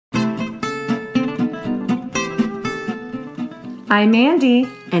I'm Mandy.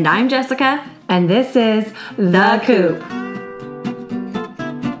 And I'm Jessica. And this is The Coop.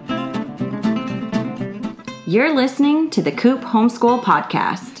 You're listening to the Coop Homeschool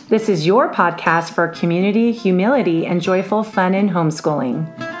Podcast. This is your podcast for community, humility, and joyful fun in homeschooling.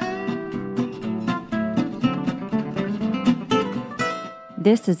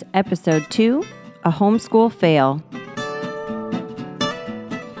 This is episode 2, a homeschool fail.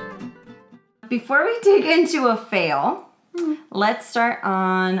 Before we dig into a fail, let's start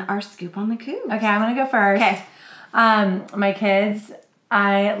on our scoop on the Coop. Okay, I'm going to go first. Okay. My kids,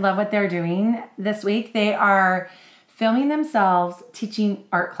 I love what they're doing this week. They are filming themselves teaching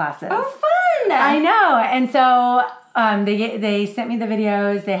art classes. Oh, fun! I know. And so they sent me the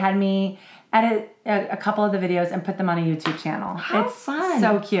videos. They had me edit a couple of the videos and put them on a YouTube channel. It's fun.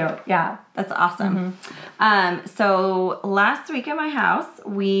 So cute. Yeah. That's awesome. So last week at my house,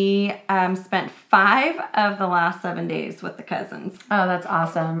 we spent 5 of the last 7 days with the cousins. Oh, that's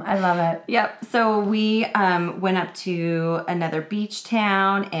awesome. I love it. Yep. So we went up to another beach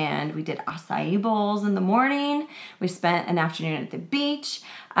town and we did acai bowls in the morning. We spent an afternoon at the beach.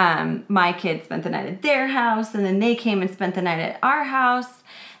 My kids spent the night at their house, and then they came and spent the night at our house.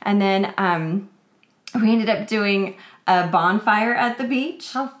 And then we ended up doing a bonfire at the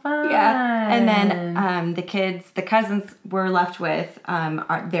beach. How fun. Yeah. And then the cousins were left with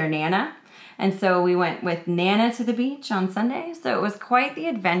their Nana. And so we went with Nana to the beach on Sunday. So it was quite the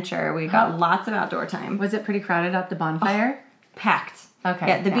adventure. We got lots of outdoor time. Was it pretty crowded at the bonfire? Packed. Okay.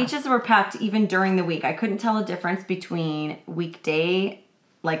 Yeah, the beaches were packed even during the week. I couldn't tell a difference between weekday,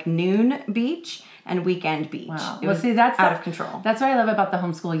 like noon beach, and weekend beach. Wow. It was that's out of control. That's what I love about the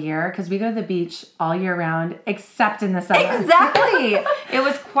homeschool year, because we go to the beach all year round, except in the summer. Exactly. It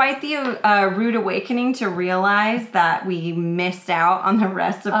was quite the rude awakening to realize that we missed out on the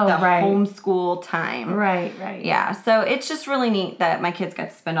rest of the homeschool time. Right. Yeah, so it's just really neat that my kids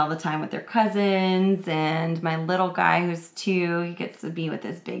got to spend all the time with their cousins, and my little guy who's 2, he gets to be with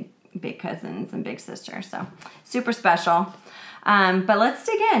his big cousins and big sister. So super special. But let's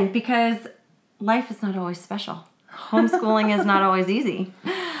dig in, because life is not always special. Homeschooling is not always easy.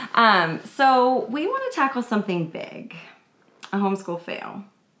 So we want to tackle something big, a homeschool fail.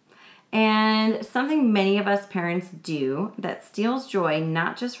 And something many of us parents do that steals joy,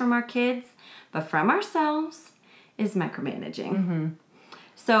 not just from our kids, but from ourselves, is micromanaging. Mm-hmm.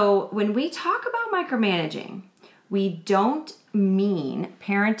 So when we talk about micromanaging, we don't mean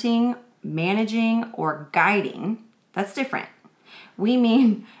parenting, managing, or guiding. That's different. We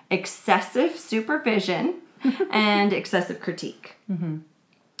mean excessive supervision and excessive critique.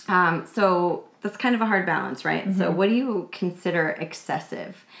 Mm-hmm. So that's kind of a hard balance, right? Mm-hmm. So what do you consider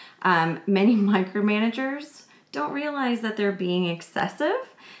excessive? Many micromanagers don't realize that they're being excessive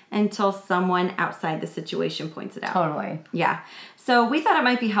until someone outside the situation points it out. Totally. Yeah. So we thought it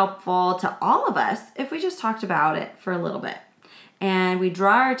might be helpful to all of us if we just talked about it for a little bit. And we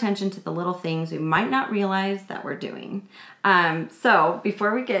draw our attention to the little things we might not realize that we're doing. So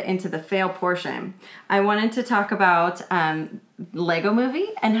before we get into the fail portion, I wanted to talk about Lego Movie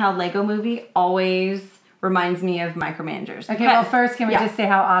and how Lego Movie always reminds me of micromanagers. Okay, well, first, can we just say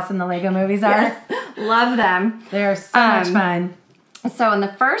how awesome the Lego movies are? Yes, love them. They're so much fun. So in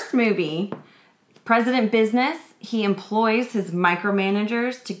the first movie, President Business, he employs his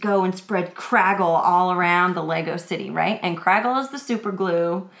micromanagers to go and spread Craggle all around the Lego city, right? And Craggle is the super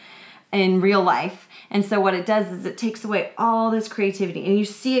glue in real life. And so what it does is it takes away all this creativity, and you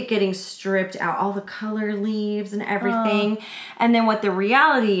see it getting stripped out, all the color leaves and everything. And then what the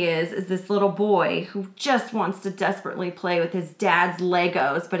reality is this little boy who just wants to desperately play with his dad's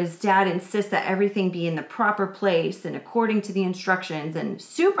Legos, but his dad insists that everything be in the proper place and according to the instructions and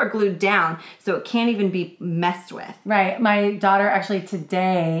super glued down so it can't even be messed with. Right. My daughter actually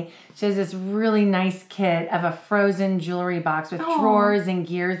today, she has this really nice kit of a frozen jewelry box with drawers and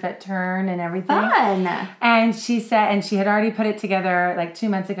gears that turn and everything. Fun. And she said, and she had already put it together like 2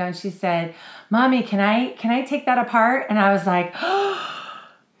 months ago, and she said, "Mommy, can I take that apart?" And I was like,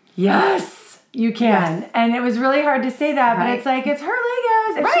 yes, you can. Yes. And it was really hard to say that, but it's like, it's her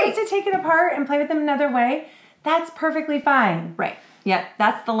Legos. If she wants to take it apart and play with them another way, that's perfectly fine. Right. Yep,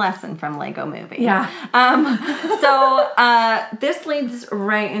 that's the lesson from Lego Movie. Yeah. So this leads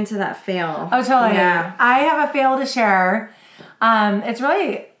right into that fail. Oh, totally. Yeah. I have a fail to share. It's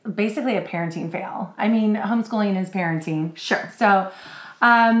really basically a parenting fail. I mean, homeschooling is parenting. Sure. So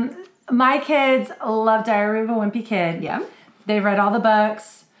my kids love Diary of a Wimpy Kid. Yeah. They've read all the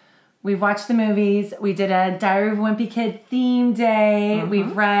books. We've watched the movies. We did a Diary of a Wimpy Kid theme day. Mm-hmm.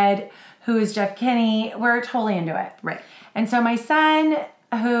 We've read Who is Jeff Kinney. We're totally into it. Right. And so my son,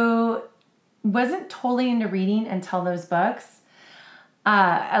 who wasn't totally into reading until those books,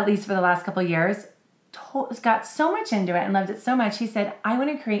 at least for the last couple of years, got so much into it and loved it so much. He said, I want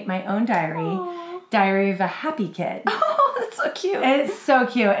to create my own diary of a happy kid. Oh, that's so cute. It's so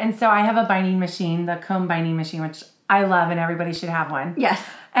cute. And so I have a binding machine, the comb binding machine, which I love and everybody should have one. Yes.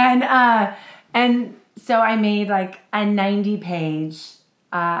 And so I made like a 90-page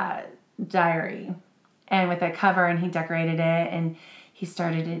diary and with a cover, and he decorated it, and he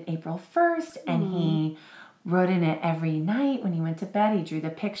started it April 1st, and he wrote in it every night when he went to bed. He drew the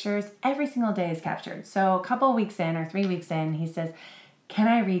pictures. Every single day is captured. So a couple weeks in or 3 weeks in, he says, can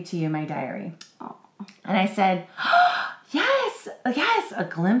I read to you my diary? Oh. And I said, yes, a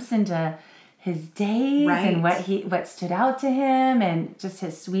glimpse into his days and what stood out to him, and just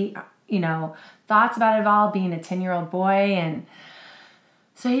his sweet, thoughts about it all, being a 10-year-old boy. And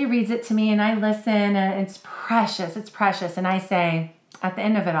so he reads it to me, and I listen, and it's precious. And I say, at the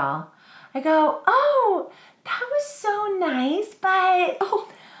end of it all, I go, oh, that was so nice, but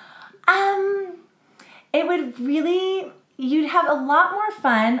it would really, you'd have a lot more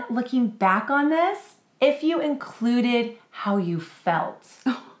fun looking back on this if you included how you felt,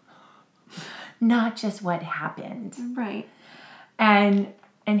 not just what happened. Right. And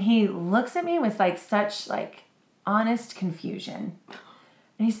he looks at me with like such like honest confusion.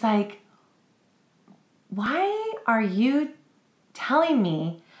 And he's like, why are you telling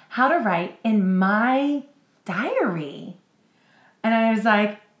me how to write in my diary? And I was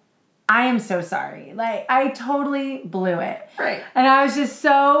like, I am so sorry. Like, I totally blew it. Right. And I was just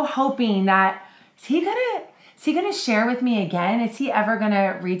so hoping that, is he gonna share with me again? Is he ever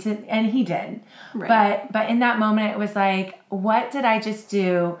gonna read to? And he did. Right. But in that moment, it was like, what did I just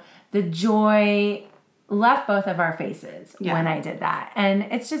do? The joy left both of our faces when I did that. And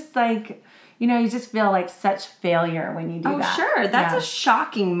it's just like, you just feel like such failure when you do that. Oh, sure. That's a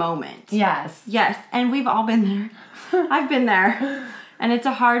shocking moment. Yes. Yes. And we've all been there. I've been there. And it's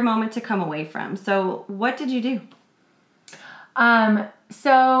a hard moment to come away from. So what did you do?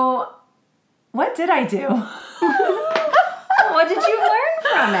 So what did I do? What did you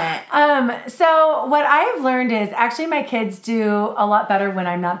learn from it? So what I've learned is actually my kids do a lot better when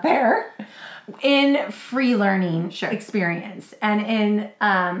I'm not there in free learning experience and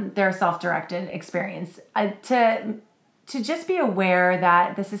in their self-directed experience. To just be aware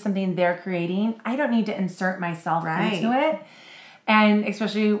that this is something they're creating. I don't need to insert myself into it. And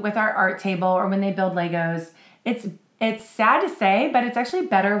especially with our art table or when they build Legos, it's sad to say, but it's actually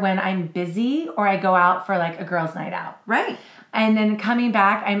better when I'm busy or I go out for like a girls' night out. Right. And then coming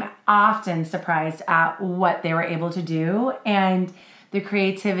back, I'm often surprised at what they were able to do and the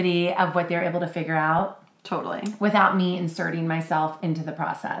creativity of what they were able to figure out. Totally. Without me inserting myself into the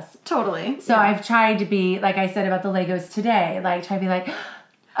process. Totally. So I've tried to be, like I said about the Legos today, like try to be like,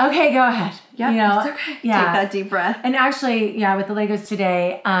 okay, go ahead. Yeah, it's okay. Yeah. Take that deep breath. And actually, with the Legos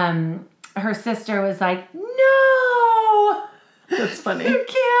today, her sister was like, no. That's funny. You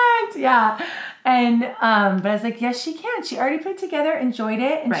can't. Yeah. And, but I was like, yes, she can. She already put it together, enjoyed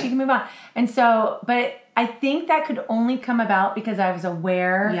it, and she can move on. And so, but I think that could only come about because I was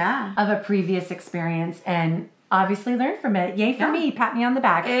aware of a previous experience and obviously learned from it. Yay for me. Pat me on the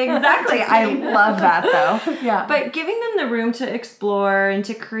back. Exactly. I love that though. Yeah. But giving them the room to explore and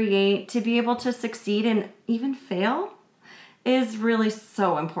to create, to be able to succeed and even fail is really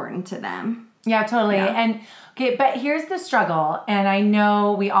so important to them. Yeah, totally. Yeah. And okay, but here's the struggle, and I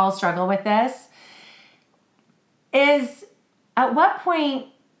know we all struggle with this, is at what point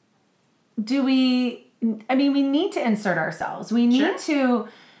do we need to insert ourselves. We need to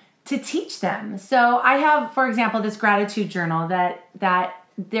teach them. So I have, for example, this gratitude journal that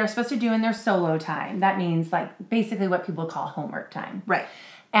they're supposed to do in their solo time. That means like basically what people call homework time. Right.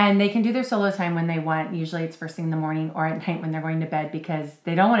 And they can do their solo time when they want. Usually it's first thing in the morning or at night when they're going to bed because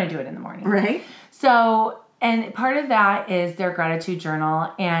they don't want to do it in the morning. Right. So, and part of that is their gratitude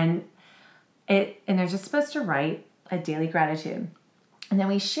journal, and they're just supposed to write a daily gratitude. And then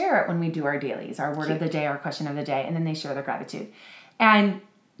we share it when we do our dailies, our word of the day, our question of the day, and then they share their gratitude. And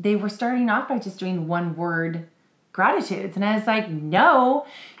they were starting off by just doing one word gratitudes. And I was like, no,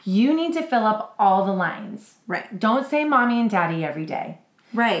 you need to fill up all the lines. Right. Don't say mommy and daddy every day.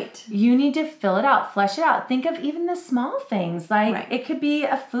 Right. You need to fill it out, flesh it out. Think of even the small things. Like it could be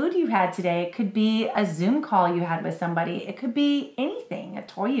a food you had today. It could be a Zoom call you had with somebody. It could be anything, a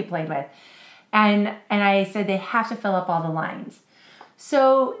toy you played with. And I said they have to fill up all the lines.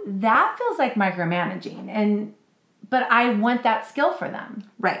 So that feels like micromanaging. But I want that skill for them.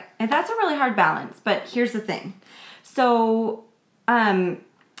 Right. And that's a really hard balance. But here's the thing. So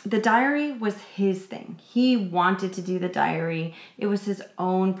the diary was his thing. He wanted to do the diary. It was his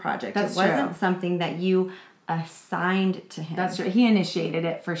own project. That's it wasn't true. something that you assigned to him. That's true. He initiated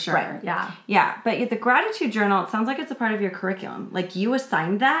it for sure. Right. Yeah. Yeah, but the gratitude journal, it sounds like it's a part of your curriculum. Like you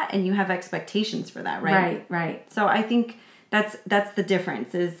assigned that and you have expectations for that, right? Right. So I think that's the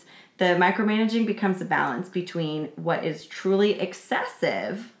difference is the micromanaging becomes a balance between what is truly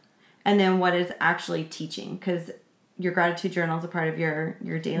excessive and then what is actually teaching, because your gratitude journal is a part of your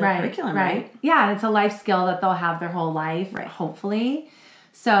daily curriculum, right? Yeah, and it's a life skill that they'll have their whole life, hopefully.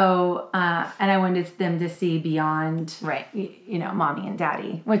 So, and I wanted them to see beyond, mommy and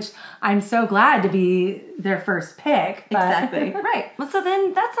daddy, which I'm so glad to be their first pick. But Exactly. Right. Well, so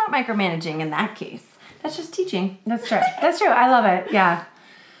then that's not micromanaging in that case. That's just teaching. That's true. I love it. Yeah.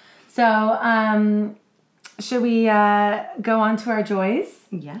 So, should we go on to our joys?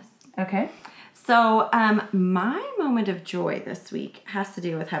 Yes. Okay. So, my moment of joy this week has to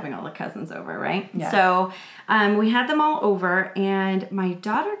do with having all the cousins over, right? Yes. So, we had them all over, and my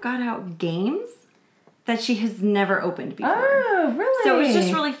daughter got out games that she has never opened before. Oh, really? So, it was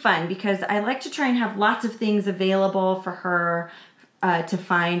just really fun because I like to try and have lots of things available for her to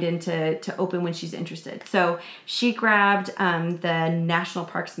find and to open when she's interested. So, she grabbed the National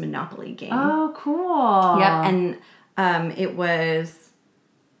Parks Monopoly game. Oh, cool. Yep, and it was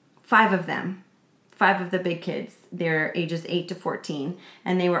 5 of them. 5 of the big kids. They're ages 8 to 14,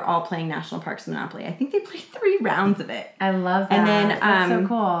 and they were all playing National Parks Monopoly. I think they played 3 rounds of it. I love that. And then that's so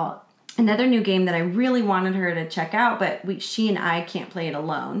cool. Another new game that I really wanted her to check out, but she and I can't play it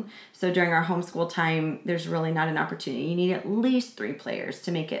alone. So during our homeschool time, there's really not an opportunity. You need at least 3 players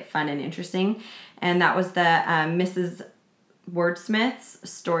to make it fun and interesting. And that was the Mrs. Wordsmith's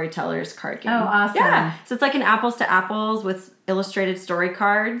Storytellers card game. Oh, awesome. Yeah. So it's like an apples to apples with illustrated story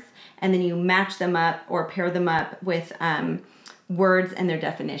cards, and then you match them up or pair them up with words and their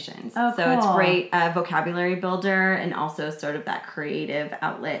definitions. Oh, so cool. it's great vocabulary builder and also sort of that creative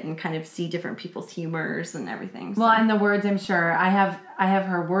outlet and kind of see different people's humors and everything. Well, and the words, I'm sure I have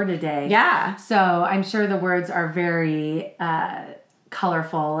her word a day. Yeah. So I'm sure the words are very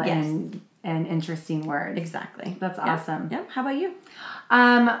colorful and interesting words. Exactly. That's awesome. Yeah. How about you?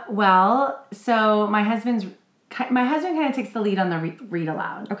 Well, so my husband kind of takes the lead on the read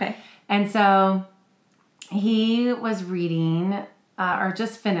aloud. Okay. And so he was reading, or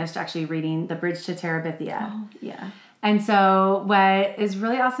just finished actually reading The Bridge to Terabithia. Oh, yeah. And so what is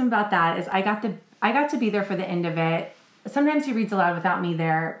really awesome about that is I got to be there for the end of it. Sometimes he reads aloud without me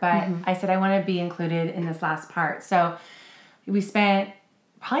there, but I said I want to be included in this last part. So we spent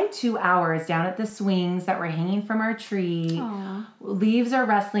probably 2 hours down at the swings that were hanging from our tree. Aww. Leaves are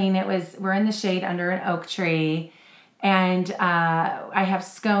rustling. We're in the shade under an oak tree. And I have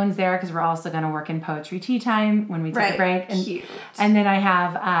scones there because we're also going to work in poetry tea time when we take a break. And, Cute. And then I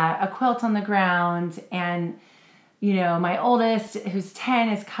have a quilt on the ground. And, my oldest, who's 10,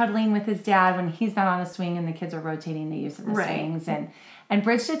 is cuddling with his dad when he's not on a swing and the kids are rotating the use of the swings. And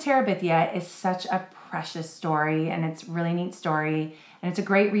Bridge to Terabithia is such a precious story, and it's a really neat story. And it's a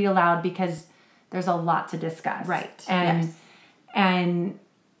great read aloud because there's a lot to discuss. Right. And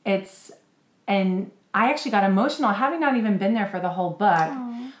I actually got emotional having not even been there for the whole book.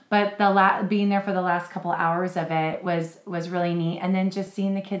 Aww. But being there for the last couple hours of it was really neat. And then just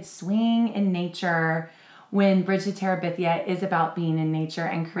seeing the kids swing in nature when Bridge to Terabithia is about being in nature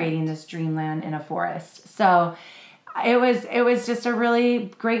and creating this dreamland in a forest. So it was just a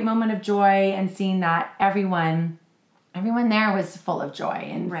really great moment of joy, and seeing that everyone there was full of joy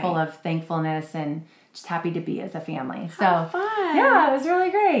and full of thankfulness and just happy to be as a family. How fun. Yeah, it was really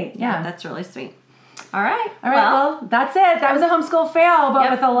great. Yeah. That's really sweet. All right. Well, that's it. That was a homeschool fail,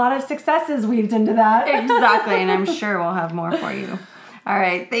 but with a lot of successes weaved into that. Exactly. And I'm sure we'll have more for you. All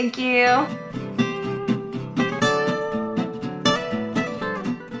right. Thank you.